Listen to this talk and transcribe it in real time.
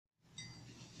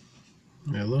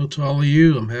Hello to all of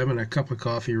you. I'm having a cup of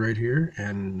coffee right here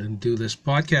and do this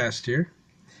podcast here.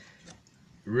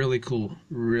 Really cool,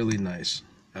 really nice.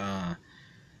 Uh,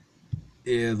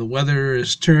 yeah, the weather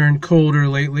has turned colder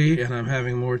lately, and I'm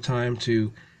having more time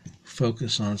to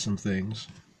focus on some things.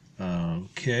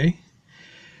 Okay.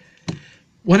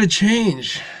 What a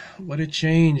change! What a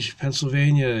change.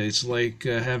 Pennsylvania, it's like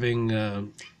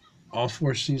having all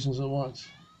four seasons at once.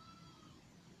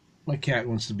 My cat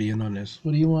wants to be in on this.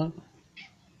 What do you want?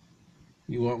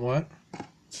 You want what?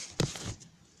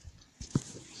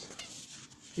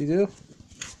 You do?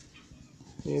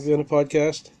 You be on a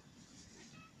podcast?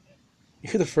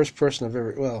 You're the first person I've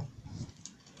ever, well,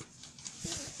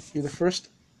 you're the first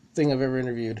thing I've ever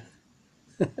interviewed.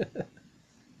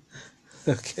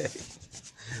 Okay.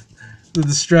 The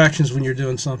distractions when you're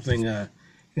doing something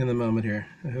in the moment here.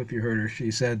 I hope you heard her.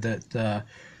 She said that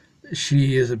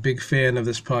she is a big fan of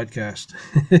this podcast.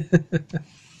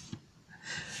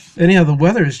 Anyhow, the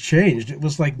weather has changed. It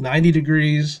was like 90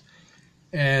 degrees,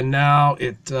 and now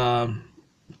it's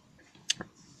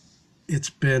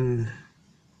been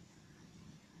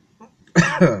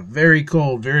very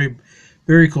cold, very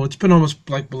cold. It's been almost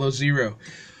like below zero.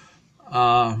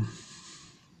 Um,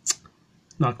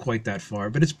 Not quite that far,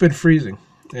 but it's been freezing.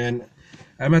 And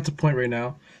I'm at the point right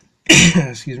now,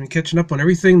 excuse me, catching up on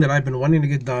everything that I've been wanting to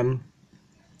get done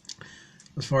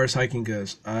as far as hiking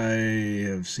goes. I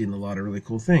have seen a lot of really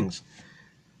cool things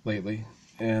lately.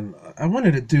 And I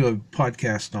wanted to do a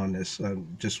podcast on this. I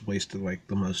just wasted like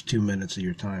the most 2 minutes of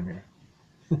your time here.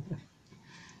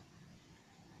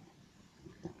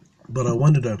 But I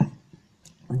wanted to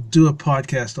do a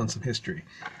podcast on some history.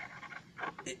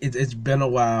 It's been a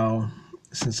while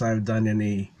since I've done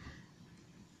any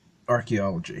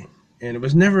archaeology, and it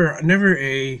was never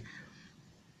a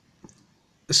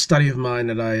study of mine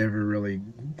that I ever really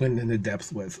went into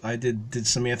depth with. I did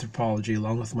some anthropology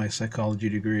along with my psychology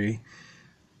degree,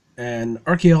 and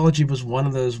archaeology was one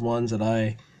of those ones that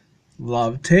I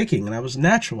loved taking, and I was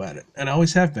natural at it, and I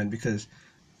always have been, because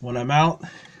when I'm out,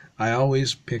 I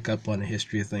always pick up on the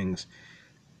history of things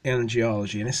and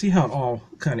geology, and I see how it all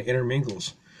kind of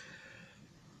intermingles.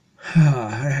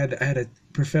 I had a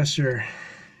professor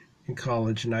in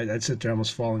college, and I'd sit there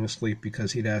almost falling asleep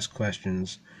because he'd ask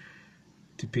questions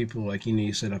to people like,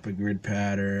 you set up a grid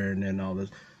pattern and all this.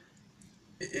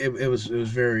 It was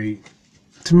very,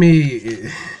 to me,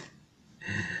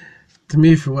 to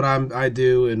me, for what I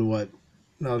do and what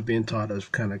I was being taught, as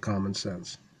kind of common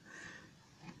sense.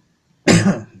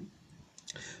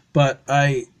 But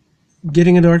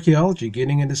getting into archaeology,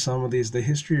 getting into some of the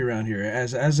history around here,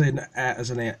 as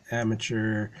an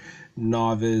amateur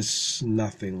novice,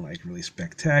 nothing like really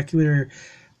spectacular.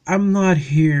 I'm not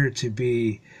here to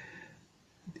be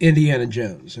Indiana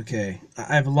Jones. Okay,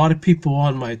 I have a lot of people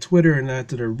on my Twitter and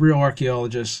that are real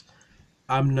archaeologists.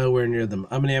 I'm nowhere near them.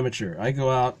 I'm an amateur. I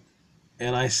go out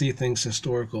and I see things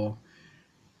historical,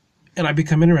 and I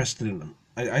become interested in them.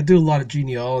 I do a lot of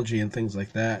genealogy and things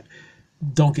like that.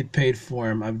 Don't get paid for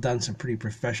them. I've done some pretty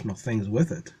professional things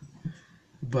with it,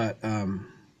 but I'm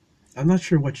not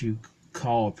sure what you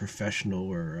call a professional,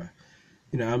 or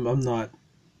I'm not.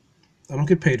 I don't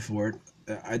get paid for it.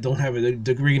 I don't have a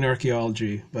degree in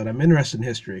archaeology, but I'm interested in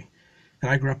history, and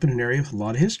I grew up in an area with a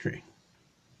lot of history.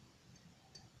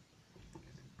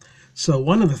 So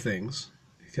one of the things,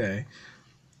 okay,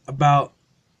 about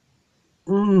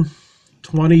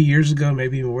 20 years ago,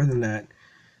 maybe more than that,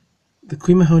 the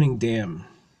Quemahoning Dam,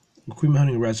 the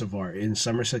Quemahoning Reservoir in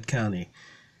Somerset County,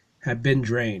 had been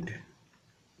drained.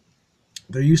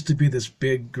 There used to be this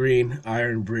big green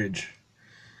iron bridge,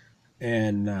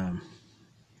 and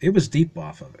it was deep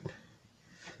off of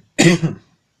it.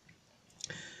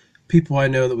 People I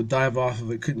know that would dive off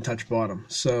of it couldn't touch bottom.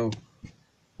 So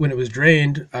when it was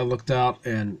drained, I looked out,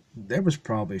 and there was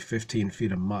probably 15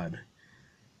 feet of mud.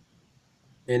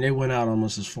 And it went out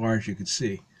almost as far as you could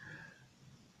see.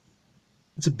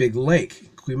 It's a big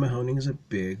lake. Quemahoning is a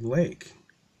big lake.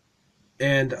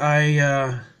 And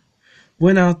I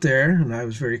went out there, and I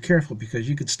was very careful, because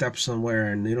you could step somewhere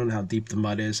and you don't know how deep the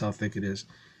mud is, how thick it is.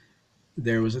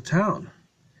 There was a town.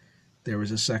 There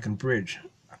was a second bridge.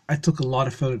 I took a lot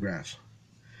of photographs.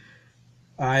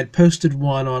 I had posted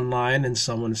one online, and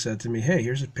someone said to me, hey,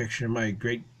 here's a picture of my I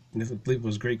believe it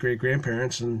was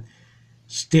great-great-grandparents, and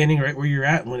standing right where you're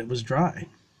at when it was dry,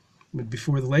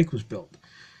 before the lake was built.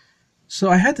 So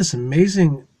I had this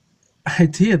amazing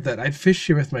idea that I'd fish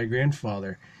here with my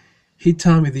grandfather. He'd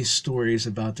tell me these stories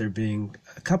about there being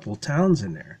a couple towns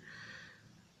in there.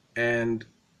 And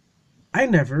I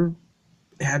never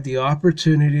had the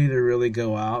opportunity to really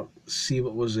go out, see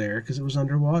what was there, because it was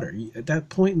underwater. At that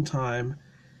point in time,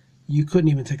 You couldn't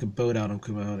even take a boat out on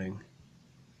Quemahoning.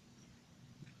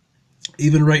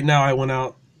 Even right now, I went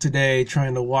out today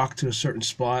trying to walk to a certain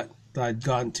spot that I'd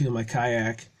gotten to in my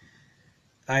kayak.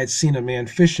 I had seen a man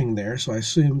fishing there, so I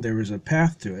assumed there was a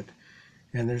path to it,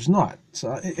 and there's not.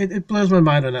 So it blows my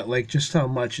mind on that lake just how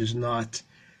much is not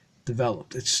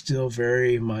developed. It's still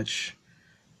very much.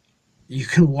 You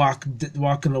can walk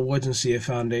in the woods and see a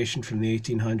foundation from the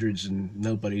 1800s, and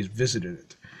nobody's visited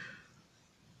it.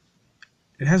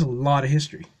 It has a lot of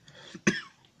history. A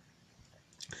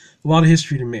lot of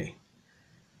history to me.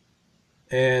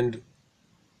 And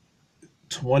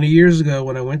 20 years ago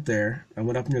when I went there, I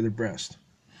went up near the breast.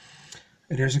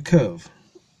 And there's a cove.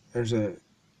 There's a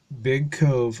big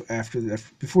cove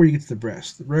before you get to the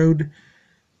breast. The road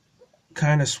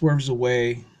kind of swerves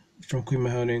away from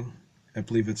Quemahoning. I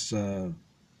believe it's, I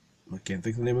can't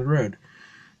think of the name of the road.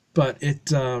 But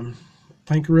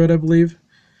Plank Road, I believe.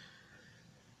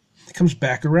 It comes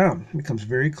back around. It comes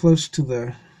very close to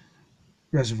the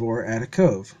reservoir at a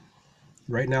cove.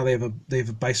 Right now they have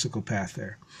a bicycle path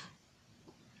there.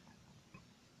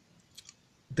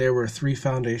 There were 3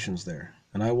 foundations there,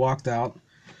 and I walked out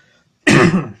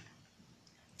at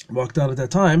that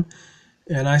time,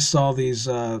 and I saw these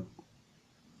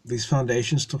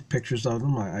foundations, took pictures of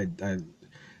them. I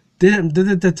did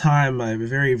at the time a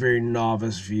very, very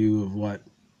novice view of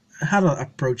how to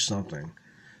approach something.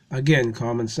 Again,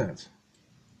 common sense.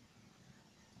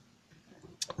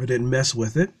 I didn't mess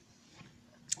with it.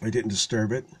 I didn't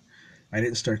disturb it. I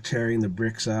didn't start tearing the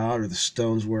bricks out or the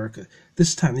stones work.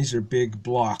 This time, these are big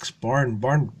blocks, barn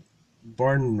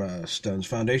stones,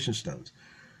 foundation stones.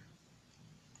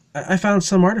 I found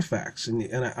some artifacts,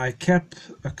 and I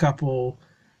kept a couple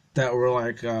that were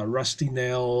like rusty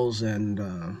nails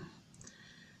and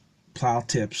plow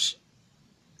tips.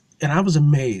 And I was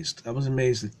amazed. I was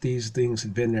amazed that these things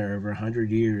had been there over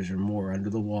 100 years or more under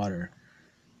the water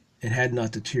and had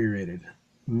not deteriorated,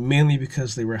 mainly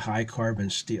because they were high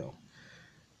carbon steel.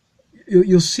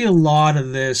 You'll see a lot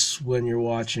of this when you're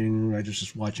watching. I was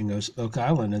just watching Oak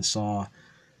Island and saw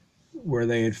where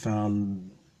they had found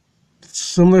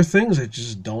similar things that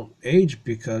just don't age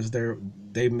because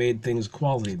they made things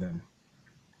quality then.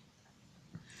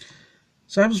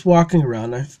 So I was walking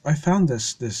around. I found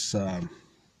this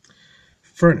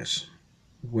furnace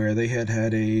where they had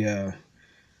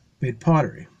made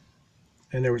pottery,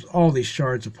 and there was all these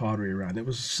shards of pottery around. It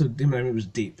was it was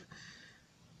deep.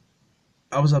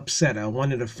 I was upset. I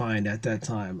wanted to find at that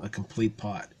time a complete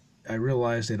pot. I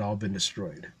realized they'd all been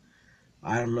destroyed.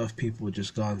 I don't know if people had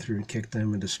just gone through and kicked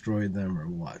them and destroyed them or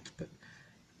what, but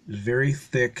it was very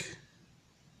thick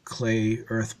clay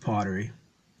earth pottery,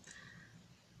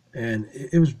 and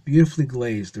it was beautifully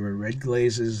glazed. There were red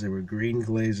glazes, there were green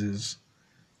glazes,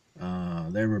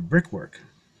 there were brickwork,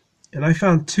 and I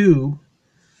found 2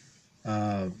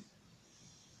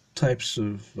 types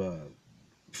of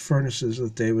furnaces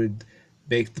that they would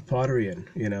bake the pottery in.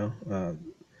 A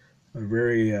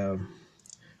very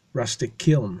rustic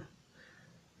kiln.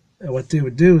 And what they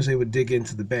would do is they would dig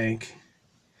into the bank,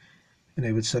 and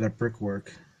they would set up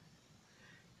brickwork,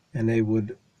 and they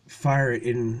would fire it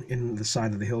in the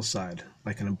side of the hillside,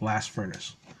 like in a blast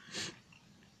furnace.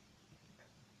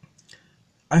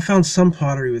 I found some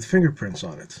pottery with fingerprints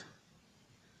on it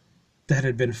that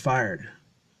had been fired,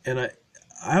 and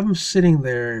I'm sitting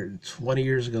there 20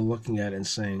 years ago looking at it and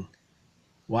saying,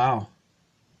 wow,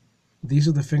 these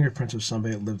are the fingerprints of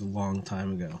somebody that lived a long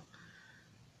time ago.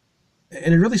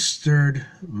 And it really stirred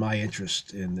my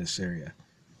interest in this area.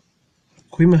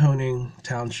 Quemahoning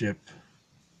Township,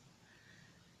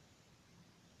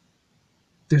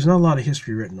 there's not a lot of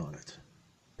history written on it,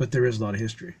 but there is a lot of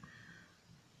history.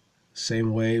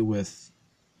 Same way with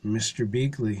Mr.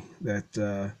 Beagley that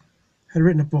had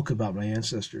written a book about my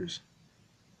ancestors,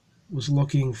 was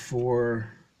looking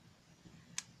for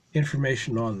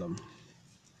information on them.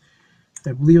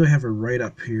 I believe I have a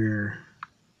write-up here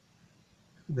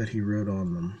that he wrote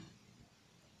on them.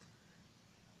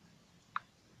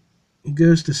 He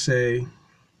goes to say,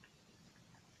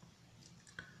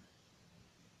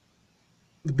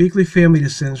 the Beagley family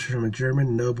descends from a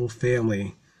German noble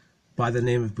family by the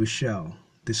name of Buchel.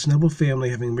 This noble family,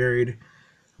 having married a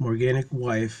Morganic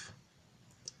wife,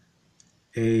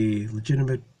 a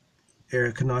legitimate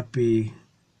heir could not be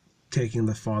taking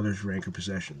the father's rank or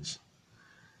possessions.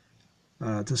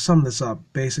 To sum this up,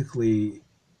 basically,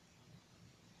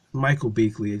 Michael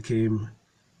Beagley came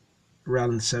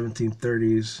around the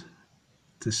 1730s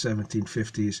to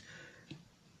 1750s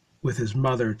with his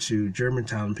mother to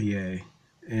Germantown, PA,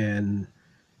 and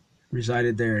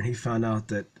resided there, and he found out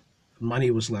that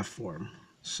money was left for him.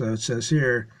 So it says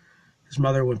here, his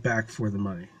mother went back for the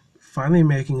money. finally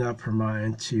making up her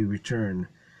mind to return.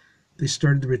 They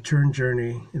started the return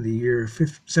journey in the year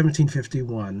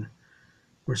 1751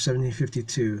 or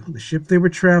 1752. The ship they were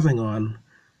traveling on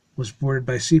was boarded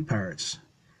by sea pirates,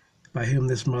 by whom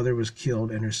this mother was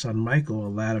killed, and her son Michael, a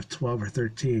lad of 12 or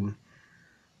 13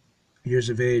 years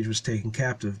of age, was taken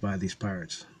captive by these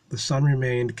pirates. The son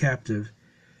remained captive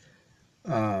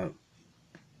for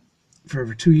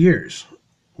over 2 years.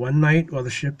 One night, while the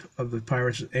ship of the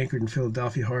pirates was anchored in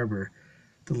Philadelphia harbor,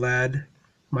 the lad,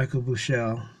 Michael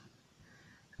Bushell,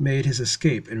 made his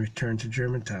escape and returned to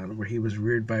Germantown, where he was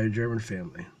reared by a German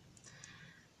family.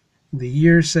 In the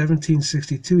year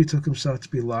 1762, he took himself to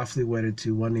be lawfully wedded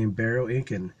to one named Barrow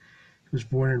Incan, who was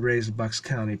born and raised in Bucks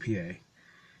County, PA.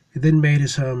 He then made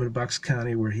his home in Bucks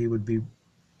County, where there would be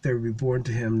born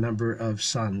to him a number of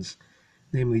sons,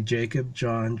 namely Jacob,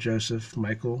 John, Joseph,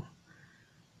 Michael.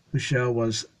 Michelle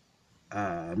was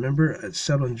a member at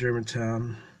settled in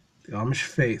Germantown, the Amish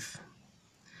faith.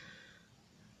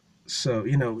 So,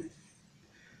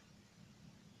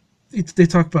 they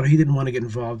talk about he didn't want to get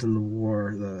involved in the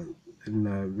war, in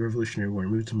the Revolutionary War. He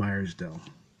moved to Myersdale.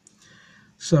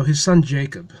 So his son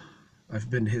Jacob, I've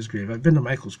been to his grave. I've been to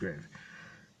Michael's grave.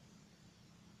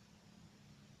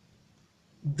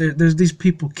 There's these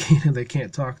people they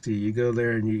can't talk to you. You go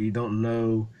there and you don't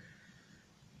know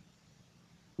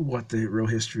what the real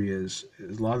history is.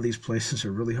 A lot of these places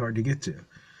are really hard to get to.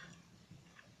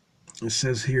 It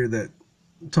says here that,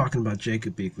 talking about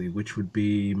Jacob Beakley, which would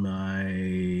be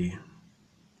my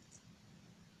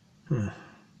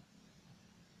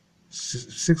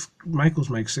Michael's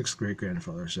my sixth great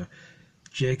grandfather, so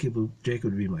Jacob would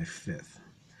be my fifth.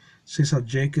 It says how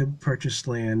Jacob purchased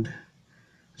land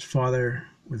his father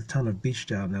with a town of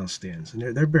Beachtown now stands,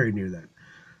 and they're buried near that.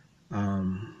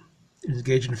 He was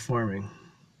engaged in farming.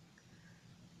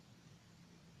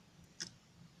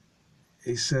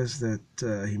 He says that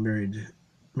he married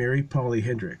Mary Polly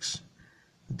Hendricks,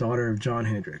 the daughter of John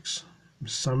Hendricks, from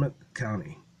Summit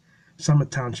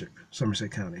Township,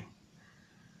 Somerset County.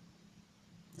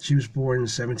 She was born in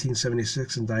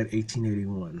 1776 and died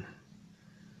 1881.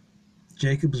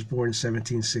 Jacob was born in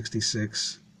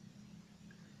 1766.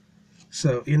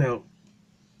 So,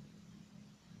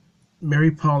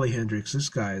 Mary Polly Hendricks, this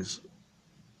guy's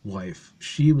wife,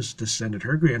 she was descended,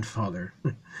 her grandfather,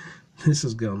 this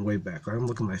is going way back. I'm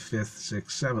looking at my 5th,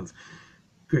 6th, 7th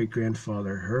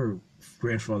great-grandfather. Her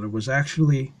grandfather was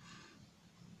actually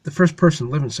the first person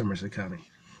to live in Somerset County.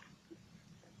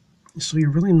 So you're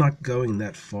really not going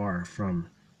that far from,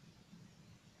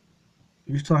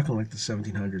 you're talking like the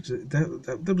 1700s.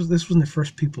 This was the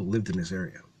first people who lived in this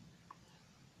area.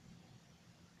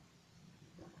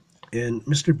 And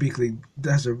Mr. Beakley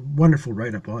has a wonderful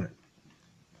write-up on it.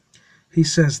 He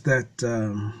says that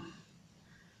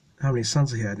how many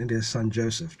sons he had, and his son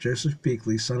Joseph. Joseph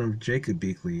Beakley, son of Jacob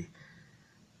Beakley,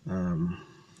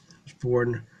 was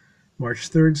born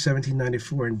March 3rd,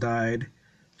 1794, and died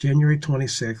January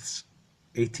 26th,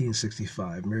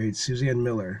 1865. Married Suzanne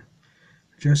Miller.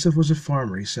 Joseph was a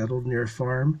farmer. He settled near a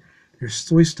farm near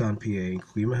Stoystown, PA, in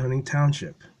Quemahoning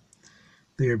Township.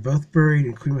 They are both buried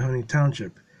in Quemahoning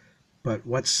Township, but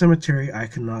what cemetery I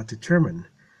cannot determine,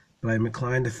 but I am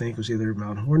inclined to think it was either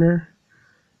Mount Horner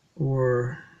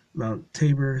or Mount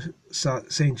Tabor,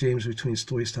 St. James, between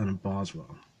Stoystown and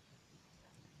Boswell.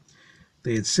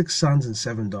 They had 6 sons and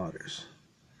 7 daughters.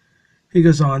 He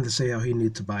goes on to say how he knew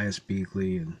Tobias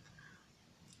Beakley, and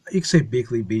you can say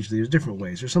Beakley, Beachley, there's different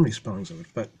ways. There's so many spellings of it,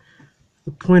 but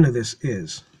the point of this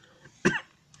is,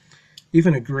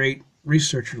 even a great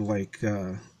researcher like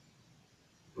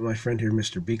my friend here,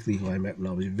 Mr. Beakley, who I met when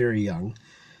I was very young,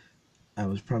 I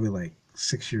was probably like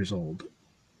 6 years old.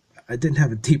 I didn't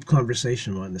have a deep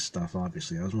conversation on this stuff,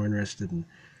 obviously. I was more interested in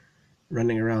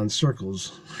running around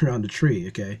circles around a tree,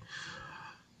 okay?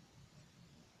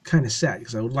 Kind of sad,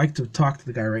 because I would like to talk to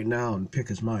the guy right now and pick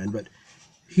his mind, but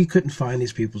he couldn't find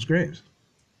these people's graves.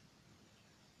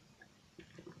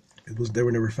 They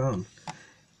were never found.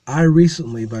 I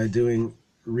recently, by doing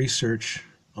research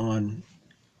on,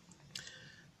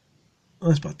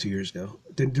 that's about 2 years ago,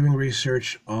 doing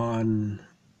research on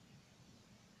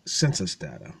census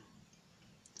data,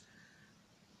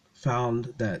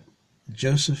 found that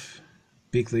Joseph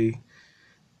Beakley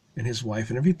and his wife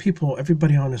and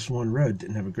everybody on this one road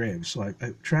didn't have a grave. So I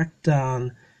tracked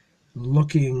down,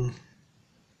 looking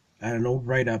at an old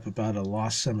write-up about a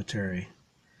lost cemetery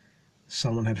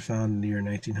someone had found in the year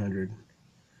 1900.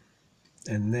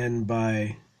 And then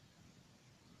by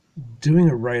doing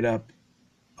a write-up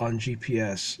on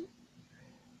GPS,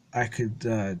 I could,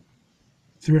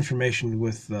 through information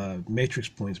with matrix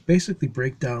points, basically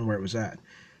break down where it was at.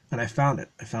 And I found it.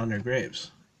 I found their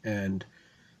graves. And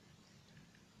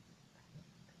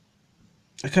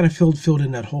I kind of filled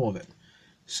in that hole of it.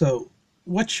 So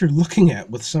what you're looking at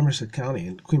with Somerset County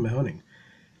and Quemahoning,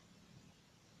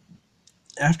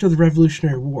 after the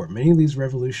Revolutionary War, many of these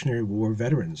Revolutionary War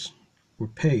veterans were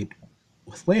paid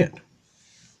with land.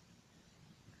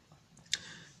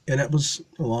 And that was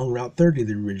along Route 30,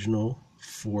 the original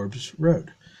Forbes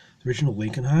Road, the original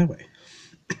Lincoln Highway,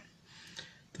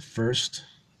 the first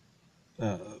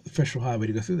official highway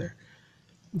to go through there.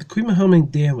 The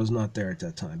Quemahoning Dam was not there at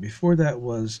that time. Before that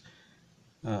was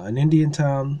an Indian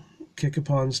town,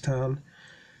 Kickapon's town,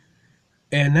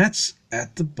 and that's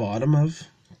at the bottom of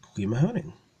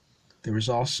Quemahoning. There was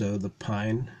also the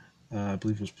Pine, I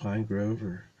believe it was Pine Grove,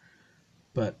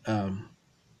 but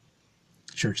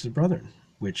Church of the Brethren,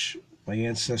 which my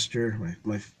ancestor,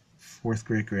 my fourth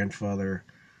great grandfather,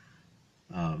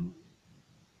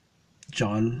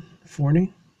 John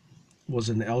Forney, was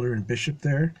an elder and bishop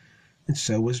there, and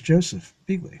so was Joseph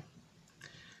Beagley.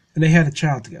 And they had a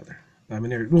child together. I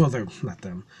mean, they're not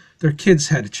them. Their kids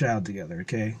had a child together.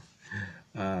 Okay,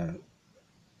 and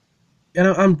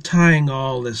I'm tying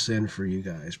all this in for you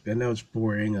guys. I know it's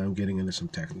boring. I'm getting into some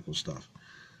technical stuff.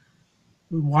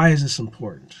 Why is this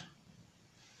important?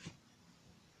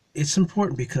 It's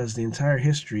important because the entire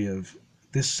history of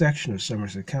this section of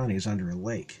Somerset County is under a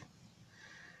lake.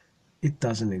 It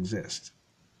doesn't exist.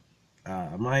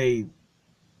 My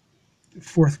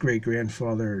fourth great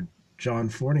grandfather, John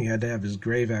Forney, had to have his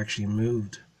grave actually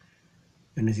moved,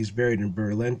 and he's buried in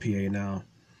Berlin, PA now.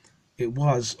 It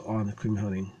was on the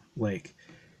Quemahoning Lake.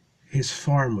 His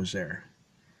farm was there.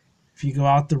 If you go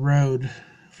out the road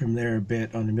from there a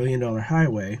bit on the $1 Million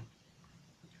Highway,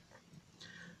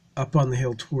 up on the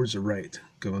hill towards the right,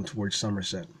 going towards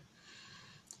Somerset,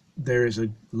 there is a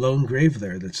lone grave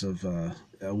there that's of a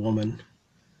woman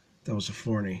that was a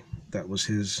Forney. That was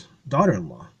his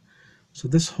daughter-in-law. So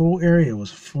this whole area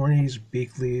was Forneys,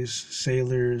 Beakleys,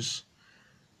 sailors.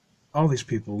 All these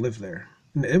people lived there.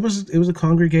 And it was a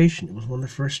congregation. It was one of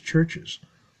the first churches.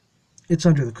 It's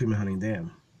under the Quemahoning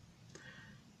Dam.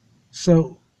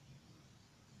 So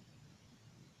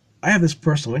I have this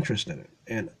personal interest in it.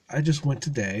 And I just went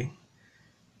today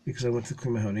because I went to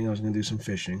Quemahoning. I was going to do some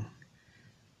fishing.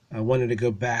 I wanted to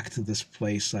go back to this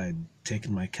place I'd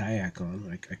taken my kayak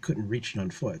on. I couldn't reach it on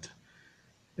foot.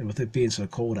 And with it being so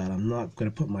cold out, I'm not going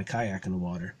to put my kayak in the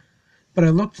water. But I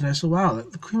looked and I said, wow,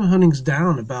 the Quemahoning's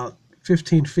down about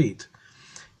 15 feet.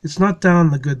 It's not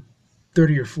down the good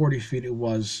 30 or 40 feet it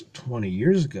was 20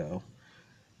 years ago.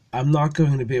 I'm not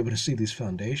going to be able to see these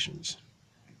foundations.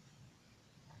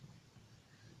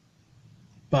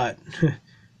 But,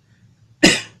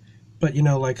 but you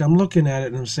know, like I'm looking at it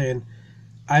and I'm saying,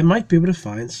 I might be able to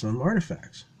find some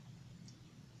artifacts.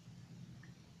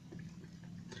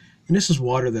 And this is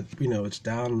water that, you know, it's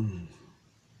down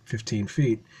 15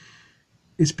 feet.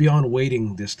 It's beyond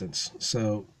wading distance,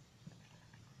 so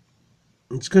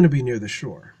it's going to be near the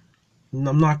shore.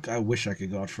 I wish I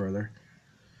could go out further.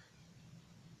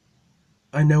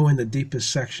 I know in the deepest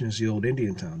section is the old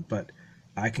Indian town, but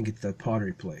I can get to that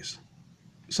pottery place.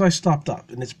 So I stopped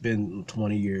up, and it's been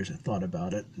 20 years. I thought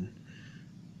about it and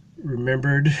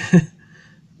remembered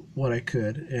what I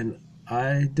could, and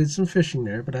I did some fishing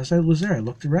there, but as I was there, I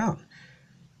looked around,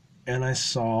 and I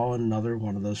saw another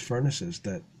one of those furnaces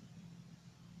that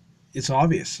it's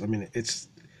obvious. I mean, it's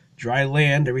dry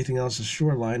land. Everything else is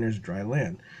shoreline. There's dry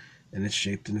land, and it's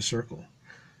shaped in a circle.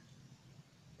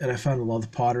 And I found a lot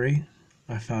of pottery.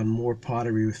 I found more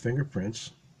pottery with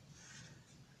fingerprints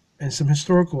and some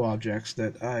historical objects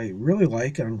that I really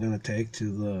like, and I'm going to take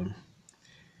to the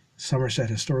Somerset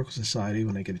Historical Society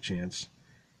when I get a chance,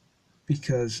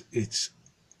 because it's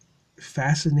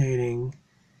fascinating.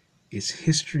 It's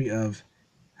history of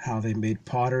how they made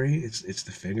pottery. It's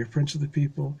the fingerprints of the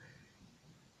people,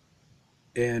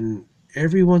 and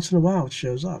every once in a while it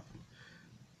shows up.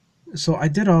 So I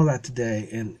did all that today,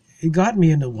 and it got me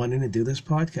into wanting to do this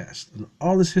podcast and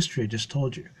all this history I just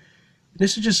told you.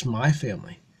 This is just my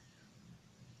family.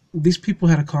 These people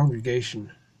had a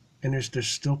congregation, and there's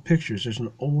still pictures. There's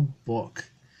an old book.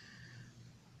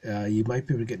 You might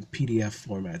be able to get in PDF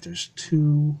format. There's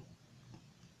two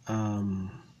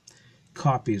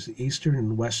copies, the Eastern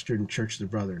and Western Church of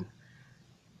the Brethren.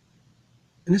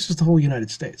 And this is the whole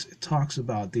United States. It talks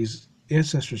about these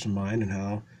ancestors of mine and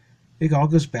how it all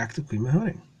goes back to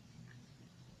Quemahoning.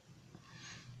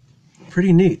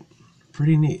 Pretty neat.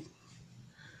 Pretty neat.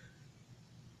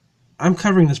 I'm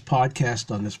covering this podcast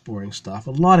on this boring stuff.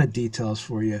 A lot of details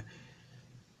for you.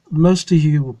 Most of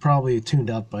you will probably have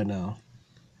tuned out by now.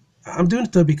 I'm doing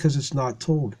it though because it's not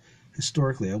told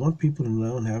historically. I want people to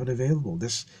know and have it available.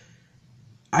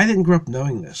 I didn't grow up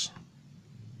knowing this.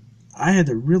 I had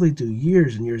to really do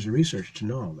years and years of research to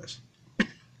know all this.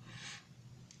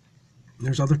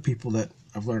 There's other people that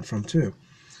I've learned from too.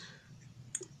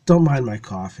 Don't mind my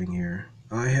coughing here.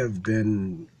 I have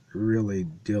been really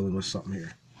dealing with something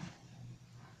here.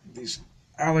 These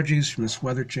allergies from this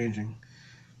weather changing.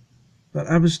 But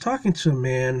I was talking to a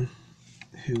man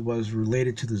who was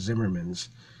related to the Zimmermans.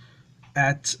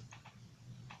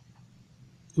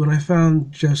 When I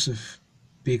found Joseph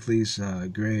Beakley's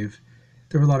grave,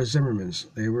 there were a lot of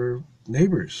Zimmermans. They were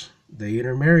neighbors. They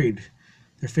intermarried.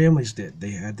 Their families did.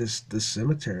 They had this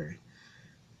cemetery.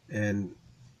 And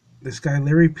this guy,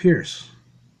 Larry Pierce,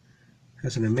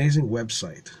 has an amazing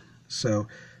website. So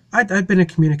I'd been in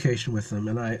communication with him,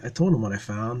 and I told him what I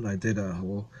found. I did a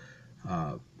whole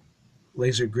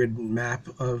laser grid map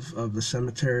of the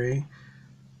cemetery,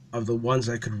 of the ones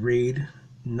I could read.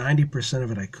 90% of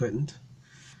it I couldn't.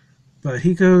 But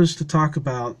he goes to talk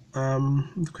about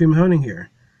Quemahoning here.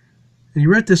 And he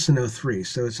wrote this in '03,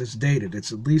 so it's dated.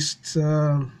 It's at least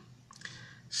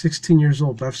 16 years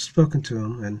old. But I've spoken to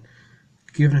him and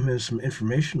given him some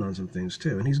information on some things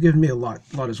too. And he's given me a lot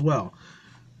as well.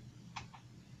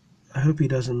 I hope he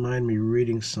doesn't mind me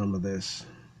reading some of this.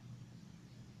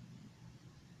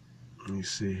 Let me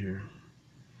see here.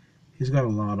 He's got a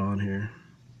lot on here.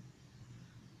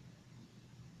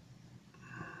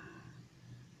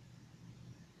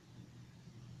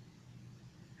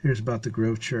 Here's about the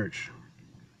Grove Church.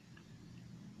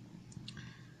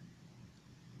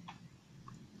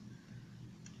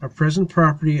 Our present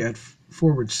property at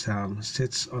Forwardstown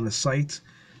sits on the site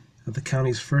of the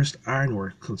county's first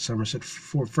ironwork called Somerset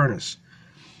Furnace,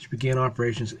 which began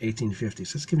operations in 1850.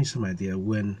 So let's give you some idea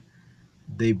when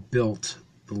they built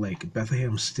the lake.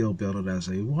 Bethlehem Steel built it as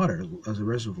a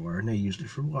reservoir, and they used it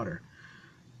for water.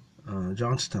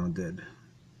 Johnstown did.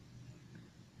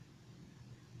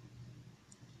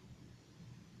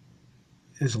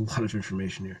 There's a lot of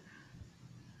information here.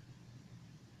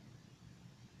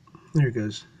 There it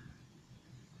goes.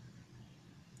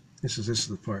 This is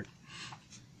the part.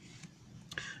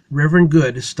 Reverend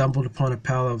Good stumbled upon a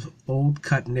pile of old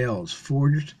cut nails,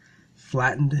 forged,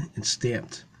 flattened, and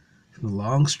stamped from the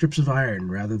long strips of iron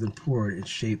rather than poured and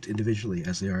shaped individually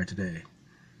as they are today.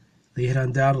 They had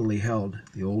undoubtedly held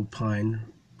the old Pine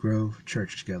Grove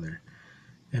Church together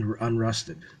and were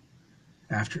unrusted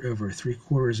after over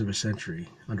 3/4 of a century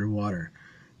underwater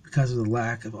because of the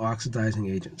lack of oxidizing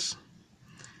agents.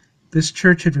 This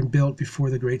church had been built before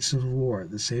the Great Civil War,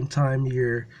 the same time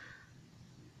year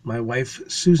my wife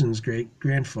Susan's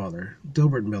great-grandfather,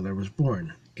 Dilbert Miller, was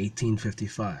born,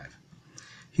 1855.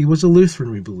 He was a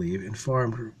Lutheran, we believe, and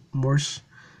farmed Morse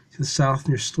to the south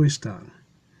near Stoystown.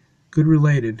 Good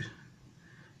related,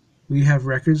 we have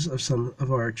records of some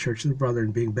of our Church of the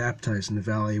Brethren being baptized in the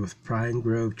valley with Pine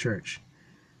Grove Church.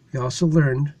 We also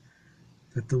learned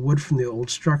that the wood from the old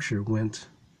structure went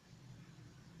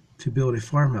to build a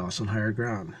farmhouse on higher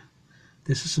ground.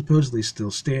 This is supposedly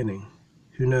still standing.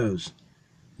 Who knows?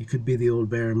 It could be the old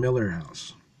Bear Miller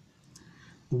house.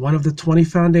 One of the 20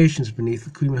 foundations beneath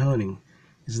the Quemahoning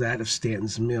is that of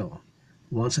Stanton's Mill,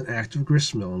 once an active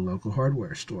grist mill and local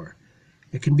hardware store.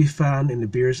 It can be found in the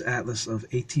Beers Atlas of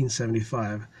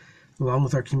 1875, along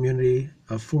with our community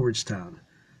of Forwardstown,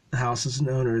 the houses and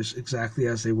owners exactly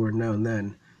as they were known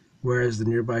then, whereas the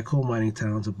nearby coal mining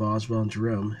towns of Boswell and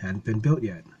Jerome hadn't been built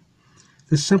yet.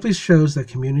 This simply shows that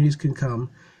communities can come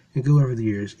and go over the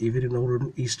years, even in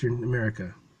older Eastern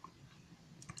America.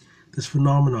 This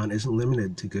phenomenon isn't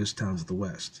limited to ghost towns of the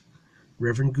West.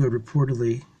 Reverend Good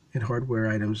reportedly in hardware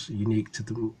items unique to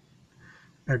the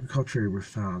agriculture were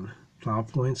found, plow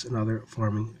points and other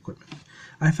farming equipment.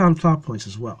 I found plow points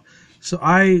as well. So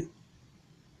I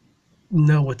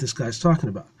know what this guy's talking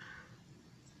about.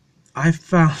 I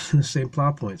found the same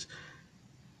plow points.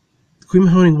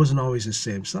 Quemahoning wasn't always the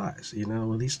same size.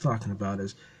 What he's talking about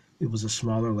is it was a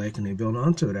smaller lake and they built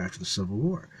onto it after the Civil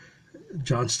War.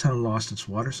 Johnstown lost its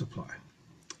water supply.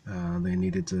 They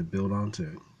needed to build onto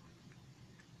it.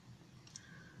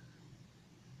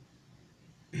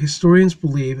 Historians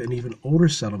believe an even older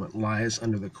settlement lies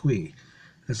under the Quay,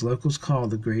 as locals call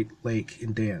the Great Lake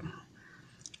and Dam.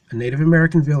 A Native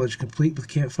American village complete with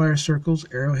campfire circles,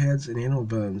 arrowheads, and animal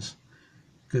bones.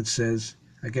 Good says,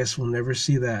 I guess we'll never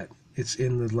see that. It's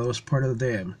in the lowest part of the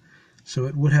dam, so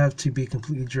it would have to be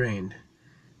completely drained.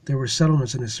 There were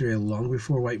settlements in this area long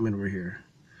before white men were here.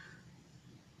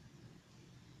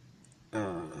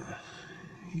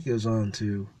 He goes on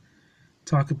to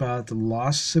talk about the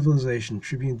Lost Civilization,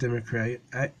 Tribune Democrat,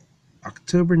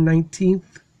 October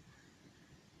 19th.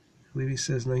 I believe he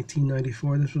says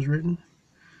 1994 this was written.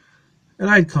 And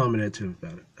I'd commented to him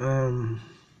about it.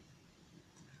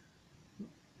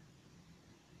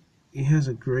 he has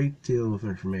a great deal of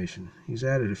information. He's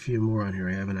added a few more on here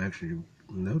I haven't actually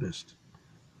noticed.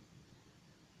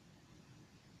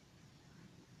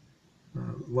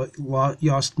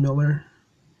 Yost Miller.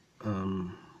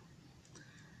 Um,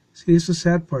 See, it's the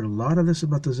sad part. A lot of this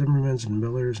about the Zimmermans and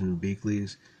Millers and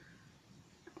Beakleys,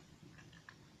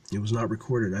 it was not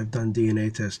recorded. I've done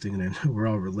DNA testing and I know we're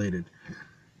all related.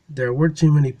 There weren't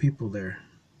too many people there.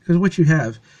 Because what you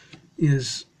have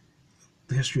is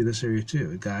the history of this area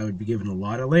too. A guy would be given a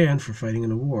lot of land for fighting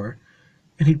in a war,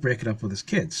 and he'd break it up with his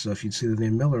kids. So if you'd see the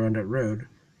name Miller on that road,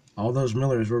 all those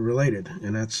Millers were related,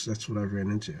 and that's what I've ran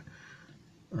into.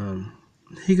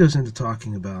 He goes into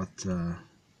talking about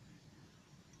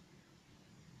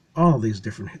all of these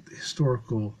different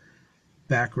historical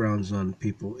backgrounds on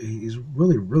people. He's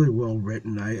really, really well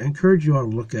written. I encourage you all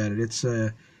to look at it. It's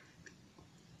a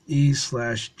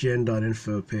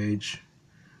e/gen.info page.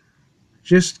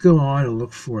 Just go on and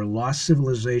look for Lost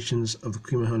Civilizations of the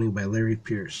Quemahoning by Larry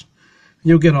Pierce.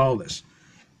 You'll get all this.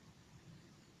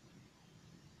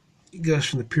 It goes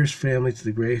from the Pierce family to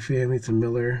the Gray family to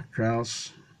Miller,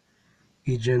 Krause,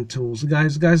 E. Tools.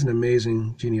 The guy's an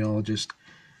amazing genealogist.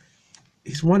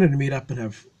 He's wanted to meet up and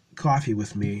have coffee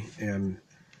with me and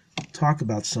talk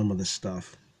about some of this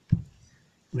stuff.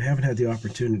 And I haven't had the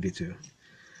opportunity to.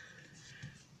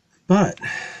 But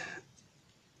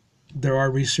there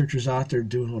are researchers out there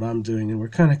doing what I'm doing, and we're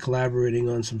kind of collaborating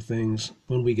on some things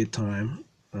when we get time.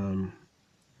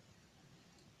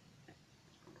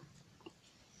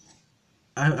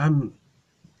 I'm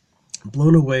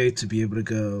blown away to be able to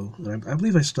go, and I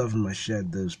believe I still have in my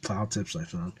shed those plow tips I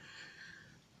found,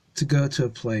 to go to a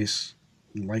place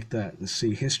like that and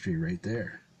see history right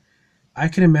there. I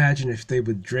can imagine if they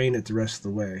would drain it the rest of the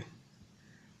way.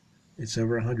 It's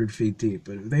over 100 feet deep,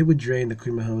 but if they would drain the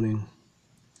Quemahoning,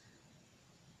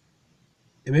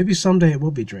 and maybe someday it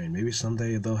will be drained. Maybe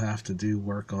someday they'll have to do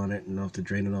work on it and they'll have to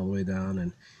drain it all the way down,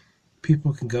 and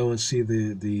people can go and see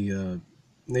the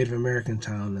Native American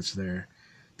town that's there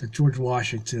that George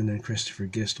Washington and Christopher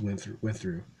Gist went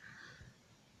through.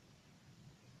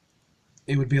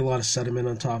 It would be a lot of sediment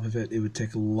on top of it. It would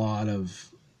take a lot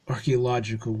of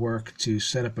archaeological work to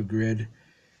set up a grid,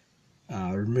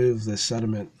 remove the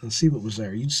sediment, and see what was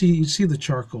there. You'd see the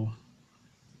charcoal,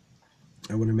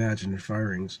 I would imagine, in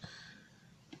firings.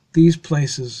 These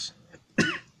places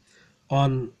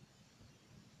on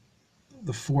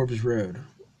the Forbes Road,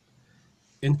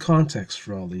 in context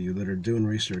for all of you that are doing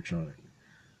research on it,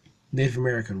 Native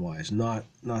American wise, not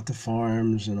the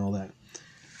farms and all that.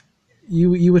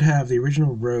 You would have the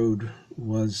original road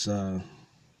was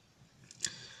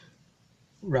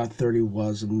Route 30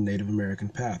 was a Native American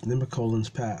path, Nemacolin's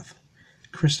path.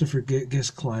 Christopher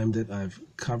Gist climbed it. I've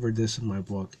covered this in my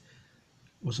book.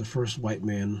 Was the first white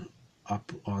man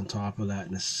up on top of that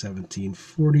in the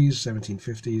 1740s,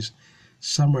 1750s,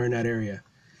 somewhere in that area.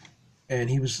 And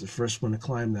he was the first one to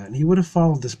climb that. And he would have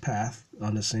followed this path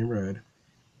on the same road.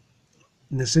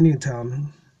 And this Indian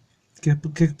town,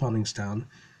 Quemahoning town,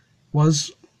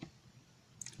 was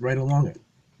right along it.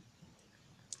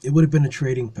 It would have been a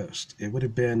trading post. It would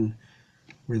have been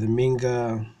where the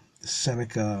Minga, the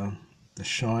Seneca, the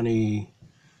Shawnee,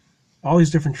 all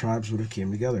these different tribes would have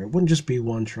came together. It wouldn't just be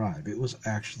one tribe. It was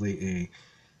actually a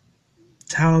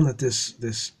town that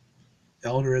this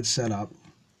elder had set up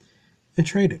and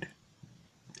traded.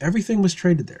 Everything was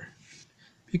traded there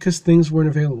because things weren't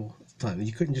available at the time.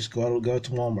 You couldn't just go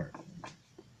to Walmart.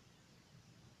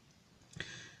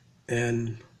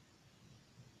 And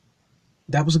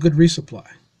that was a good resupply.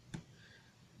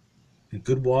 And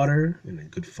good water and a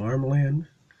good farmland.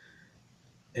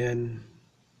 And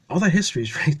all that history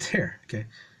is right there, okay?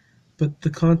 But the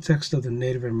context of the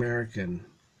Native American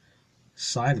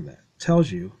side of that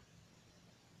tells you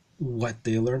what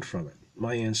they learned from it.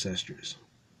 My ancestors.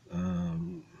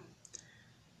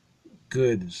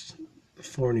 Goods, the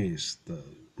Forneys, the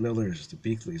Millers, the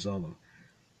Beakleys, all of them.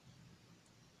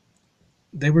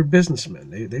 They were businessmen.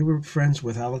 They were friends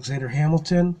with Alexander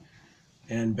Hamilton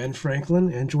and Ben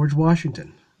Franklin and George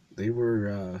Washington. They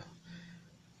were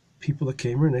people that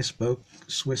came here and they spoke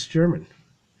Swiss German.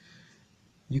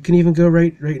 You can even go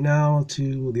right now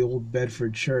to the old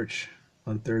Bedford Church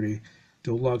on 30,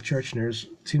 the old log church, and there's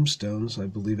tombstones, I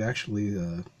believe, actually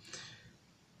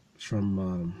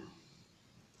from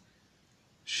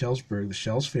Schellsburg, the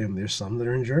Shells family. There's some that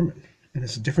are in German, and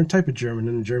it's a different type of German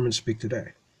than the Germans speak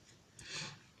today.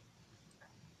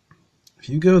 If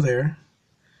you go there,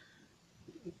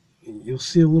 you'll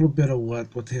see a little bit of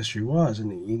what the history was,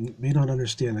 and you may not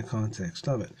understand the context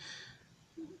of it.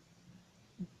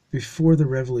 Before the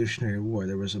Revolutionary War,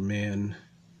 there was a man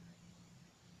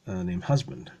named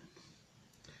Husband.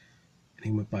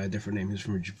 and he went by a different name. He was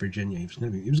from Virginia. He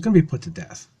was gonna be put to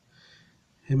death.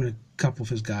 Him and a couple of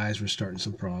his guys were starting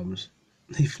some problems.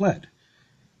 He fled.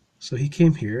 So he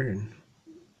came here, and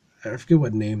I forget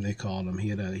what name they called him. He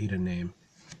had a name.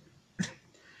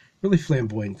 Really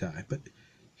flamboyant guy, but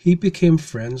he became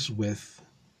friends with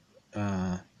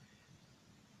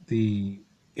the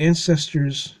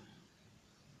ancestors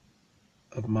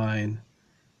of mine.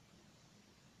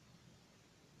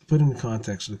 Put in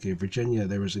context, okay, Virginia,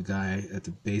 there was a guy at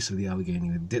the base of the Allegheny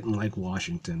that didn't like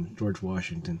Washington, George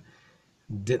Washington,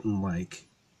 didn't like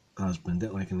Husband,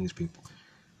 didn't like any of these people.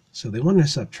 So they wanted to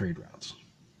set up trade routes.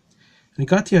 And he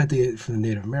got the idea from the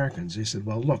Native Americans. They said,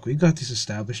 well, look, we've got these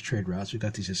established trade routes, we've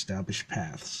got these established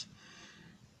paths,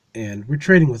 and we're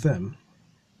trading with them.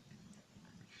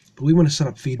 But we want to set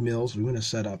up feed mills, we want to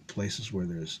set up places where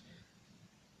there's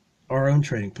our own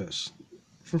trading posts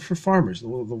for farmers, the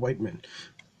white men.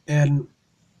 And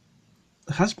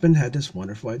the husband had this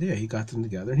wonderful idea. He got them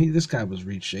together, and this guy was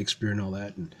reading Shakespeare and all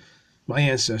that. And my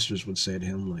ancestors would say to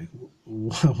him, like,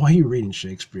 why are you reading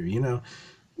Shakespeare?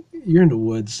 You're in the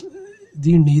woods. Do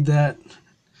you need that?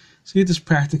 So you get this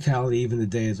practicality even the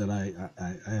day that I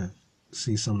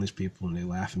see some of these people and they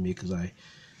laugh at me because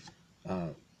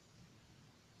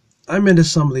I'm into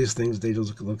some of these things. They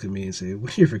just look at me and say, when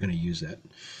are you ever going to use that?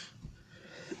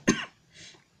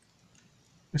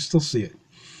 I still see it.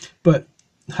 But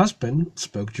husband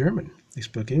spoke German. He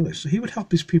spoke English. So he would help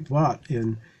these people out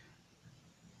in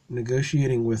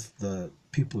negotiating with the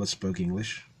people that spoke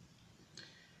English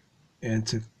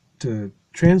and to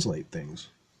translate things.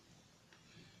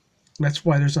 That's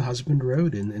why there's a husband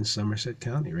road in Somerset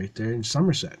County, right there in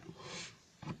Somerset.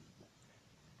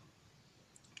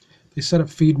 They set up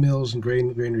feed mills and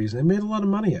granaries, and they made a lot of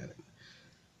money at it.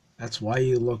 That's why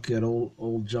you look at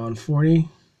old John Forney,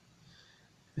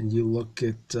 and you look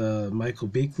at Michael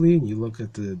Beakley, and you look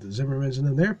at the Zimmermans,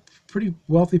 and they're pretty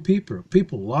wealthy people.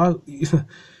 A lot.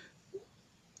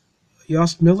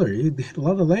 Yost Miller, he had a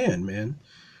lot of land, man.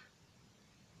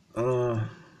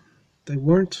 They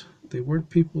weren't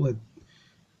people that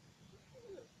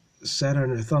sat on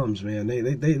their thumbs, man.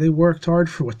 They worked hard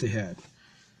for what they had,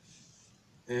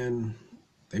 and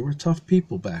they were tough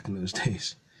people back in those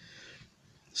days.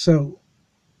 So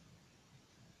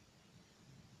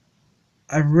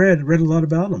I've read a lot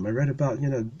about them. I read about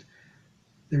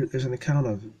there's an account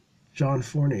of John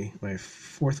Forney, my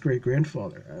fourth great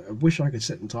grandfather. I wish I could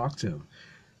sit and talk to him,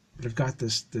 but I've got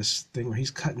this thing where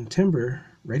he's cutting timber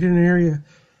right in an area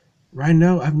where I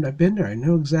know I've been there. I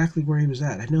know exactly where he was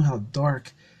at. I know how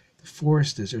dark the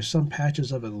forest is. There's some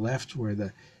patches of it left where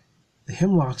the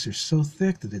hemlocks are so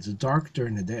thick that it's dark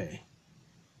during the day.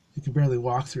 You can barely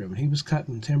walk through them. And he was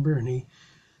cutting timber, and he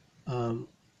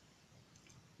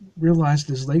realized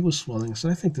his leg was swelling. So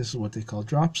I think this is what they call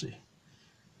dropsy.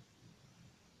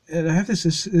 And I have this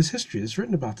history. It's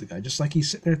written about the guy, just like he's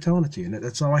sitting there telling it to you. And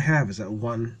that's all I have is that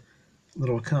one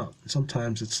little account. And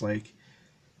sometimes it's like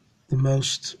the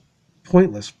most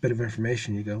pointless bit of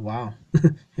information. You go, wow,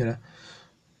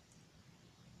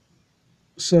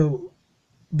 So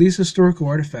these historical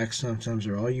artifacts sometimes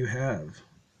are all you have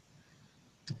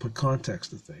to put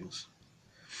context to things.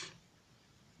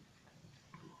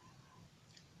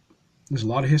 There's a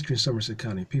lot of history in Somerset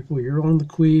County. People, you're on the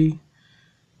Quee,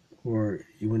 or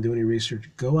you want to do any research,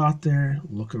 go out there,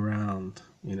 look around.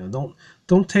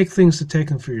 Don't take things to take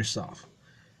them for yourself.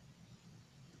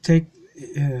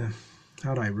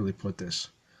 How do I really put this?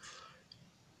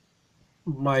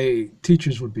 My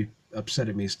teachers would be upset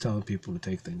at me telling people to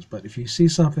take things, but if you see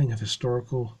something of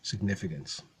historical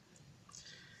significance,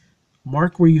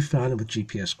 mark where you found it with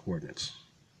GPS coordinates.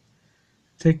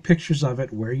 Take pictures of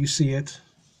it where you see it,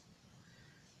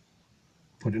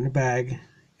 put it in a bag,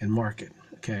 and mark it,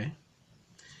 okay?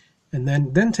 And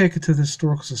then take it to the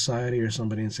Historical Society or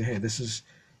somebody and say, hey, this is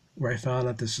where I found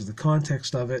it, this is the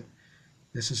context of it,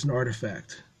 this is an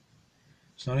artifact.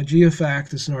 It's not a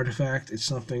geofact, it's an artifact, it's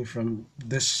something from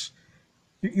this.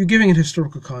 You're giving it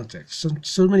historical context.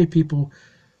 So many people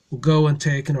will go and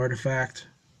take an artifact,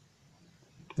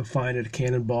 they'll find it, a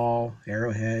cannonball,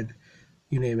 arrowhead,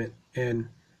 you name it, and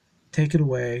take it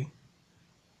away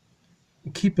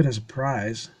and keep it as a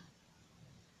prize.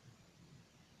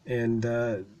 And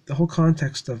the whole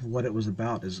context of what it was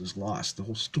about is lost. The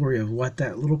whole story of what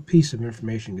that little piece of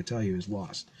information could tell you is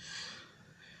lost.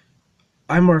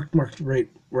 I marked right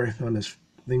where I found these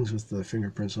things with the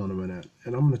fingerprints on them, and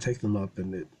I'm going to take them up.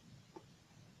 And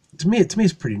to me,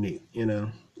 it's pretty neat.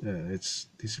 It's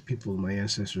these are people my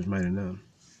ancestors might have known.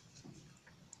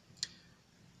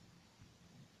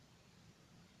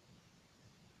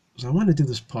 So I wanted to do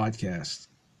this podcast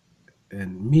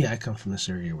And me, I come from this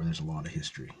area where there's a lot of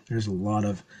history. There's a lot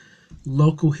of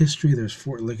local history. There's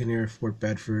Fort Ligonier, Fort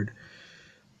Bedford.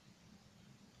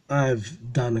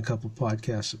 I've done a couple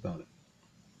podcasts about it.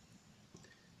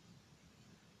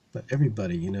 But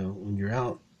everybody, when you're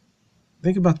out,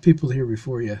 think about the people here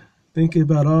before you. Think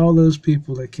about all those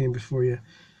people that came before you.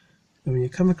 And when you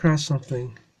come across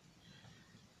something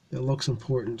that looks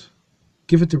important,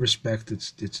 give it the respect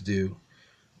it's due.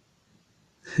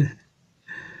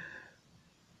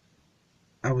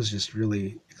 I was just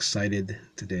really excited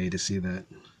today to see that.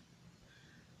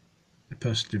 I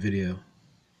posted a video.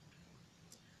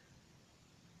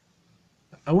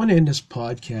 I want to end this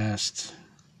podcast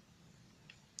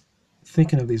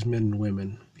thinking of these men and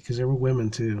women, because there were women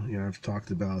too. I've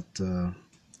talked about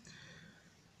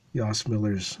Yoss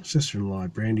Miller's sister-in-law,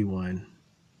 Brandywine.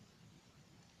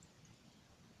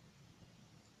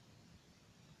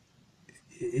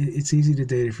 It's easy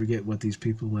today to forget what these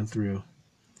people went through,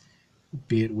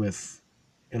 be it with,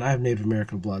 and I have Native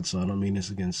American blood, so I don't mean this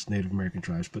against Native American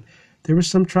tribes, but there were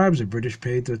some tribes that British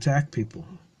paid to attack people.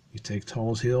 You take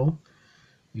Tulls Hill,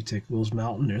 you take Wills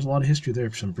Mountain, there's a lot of history there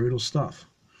for some brutal stuff.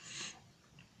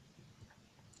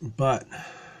 But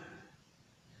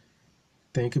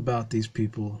think about these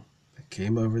people that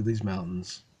came over these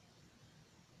mountains,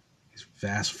 these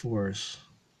vast forests.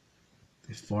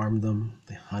 They farmed them,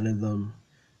 they hunted them,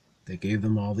 they gave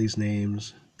them all these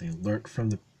names, they learned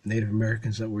from the Native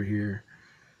Americans that were here.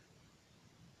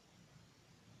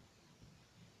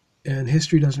 And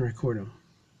history doesn't record them.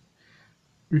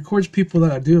 It records people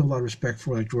that I do have a lot of respect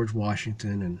for, like George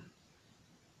Washington and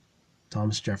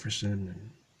Thomas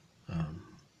Jefferson and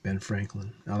Ben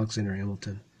Franklin, Alexander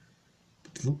Hamilton.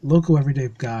 But the local everyday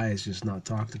guy is just not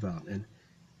talked about. And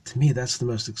to me, that's the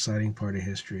most exciting part of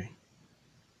history.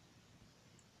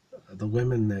 The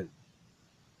women that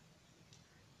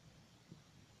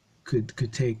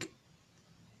could take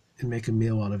and make a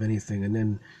meal out of anything, and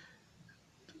then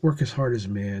work as hard as a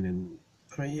man. And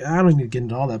I don't need to get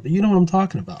into all that, but you know what I'm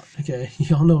talking about, okay?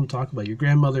 Y'all know what I'm talking about. Your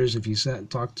grandmothers, if you sat and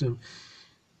talked to them,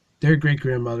 their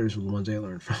great-grandmothers were the ones they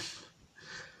learned from.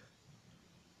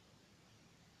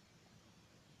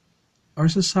 Our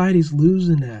society's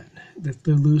losing that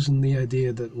they're losing the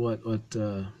idea that what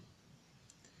the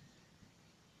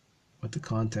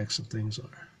context of things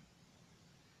are.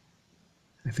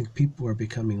 I think people are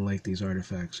becoming like these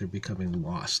artifacts. They're becoming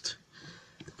lost.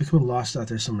 They're becoming lost out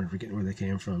there somewhere, forgetting where they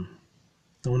came from.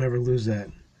 Don't ever lose that.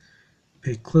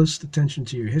 Pay close attention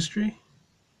to your history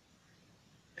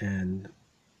and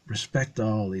respect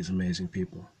all these amazing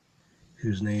people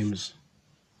whose names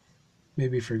may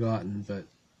be forgotten, but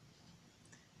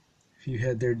if you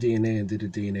had their DNA and did a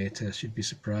DNA test, you'd be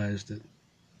surprised that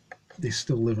they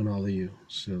still live in all of you.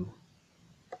 So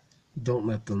don't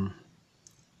let them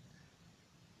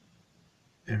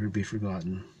ever be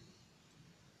forgotten.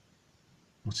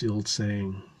 What's the old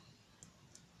saying?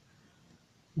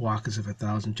 Walk as if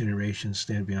 1,000 generations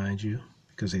stand behind you,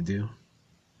 because they do.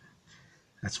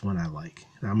 That's one I like.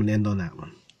 I'm going to end on that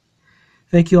one.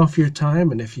 Thank you all for your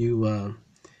time, and if you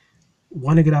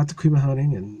want to get out to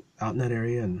Quemahoning and out in that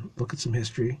area and look at some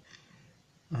history,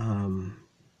 I want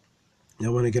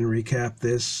to again recap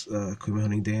this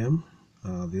Quemahoning Dam,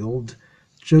 the old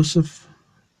Joseph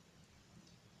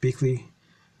Beakley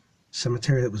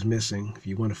cemetery that was missing. If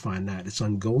you want to find that, it's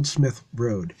on Goldsmith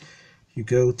Road. You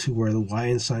go to where the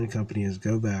Wyand Sign Company is,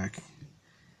 go back,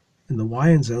 and the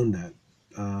Wyans own that.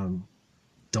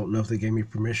 Don't know if they gave me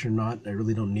permission or not. I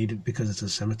really don't need it because it's a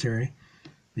cemetery.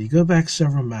 But you go back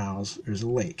several miles, there's a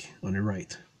lake on your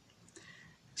right.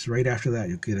 It's right after that.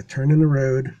 You'll get a turn in the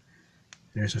road,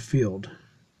 there's a field,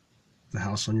 the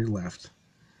house on your left,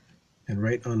 and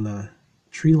right on the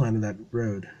tree line of that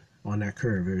road, on that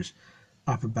curve, there's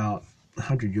up about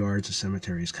 100 yards of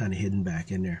cemetery. It's kind of hidden back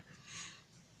in there.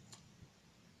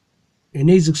 It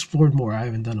needs explored more. I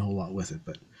haven't done a whole lot with it,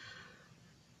 but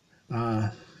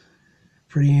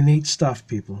pretty neat stuff,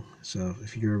 people. So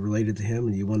if you're related to him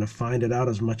and you want to find it out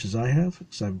as much as I have,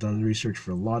 because I've done research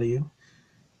for a lot of you,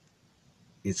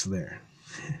 it's there.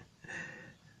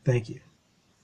 Thank you.